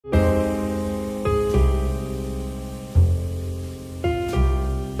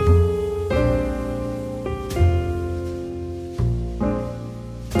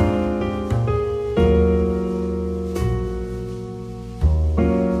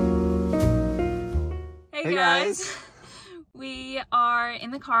Hey guys! We are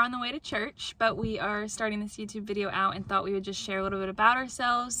in the car on the way to church, but we are starting this YouTube video out and thought we would just share a little bit about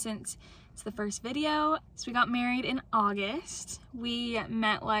ourselves since it's the first video. So we got married in August. We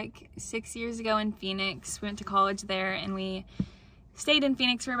met like 6 years ago in Phoenix. We went to college there and we stayed in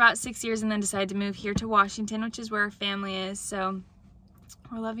Phoenix for about 6 years and then decided to move here to Washington, which is where our family is. So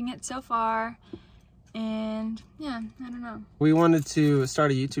we're loving it so far. And yeah, I don't know. We wanted to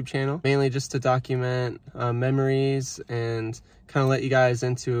start a YouTube channel, mainly just to document memories and kind of let you guys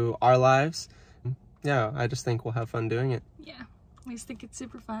into our lives. Yeah, I just think we'll have fun doing it. Yeah, we just think it's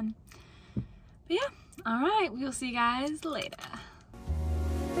super fun. But yeah, all right, we'll see you guys later.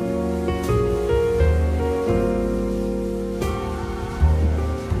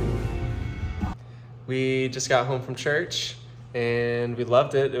 We just got home from church and we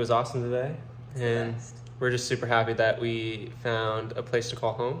loved it. It was awesome today. And we're just super happy that we found a place to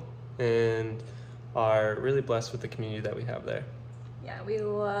call home and are really blessed with the community that we have there. Yeah, we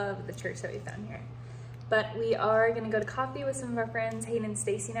love the church that we found here. But we are gonna go to coffee with some of our friends, Hayden and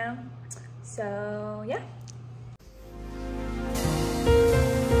Stacy now. So yeah,